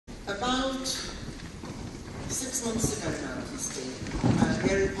6 months ago now, Steve,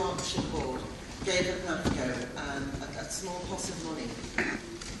 the Area Partnership Board gave a NAFCO a small pot of money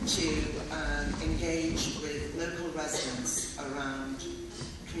to engage with local residents around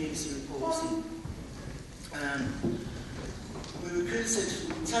community reporting. We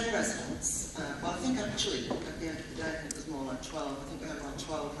recruited 10 residents, well I think actually at the end of the day it was more like 12, I think we had about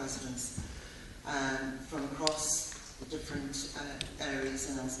 12 residents from across the different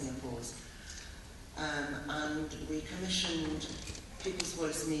areas in Ellesmere Port. And we commissioned People's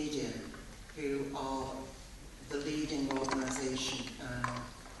Voice Media, who are the leading organisation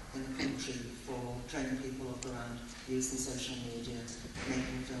in the country for training people up around using social media,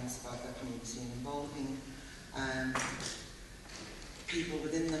 making films about their community and involving people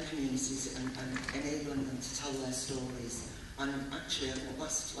within their communities and enabling them to tell their stories. And actually,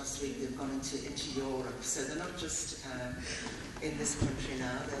 last week they've gone into Europe, so they're not just in this country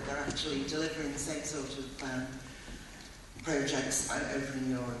now, they're actually delivering the same sort of projects over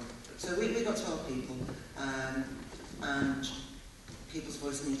in Europe. So we got 12 people, and People's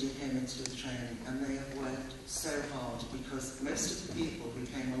Voice Media came into the training, and they have worked so hard because most of the people who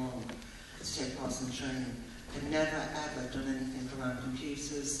came along to take part in the training had never ever done anything around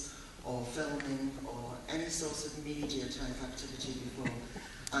computers or filming or any sort of media type activity before,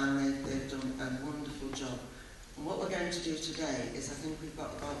 and they've done a wonderful job. And what we're going to do today is, I think we've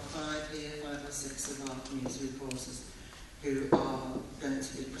got about 5 or 6 of our community reporters who are going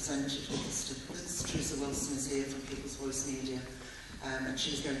to be presented with the certificates. Teresa Wilson is here from People's Voice Media, and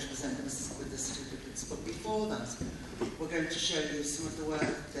she's going to present them with the certificates. But before that, we're going to show you some of the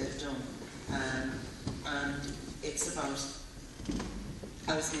work they've done. And it's about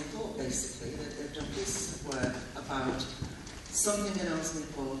Ellesmere Port, basically. They've done pieces of work about something in Ellesmere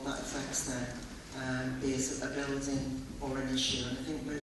Port that affects them, be it a building or an issue. And I think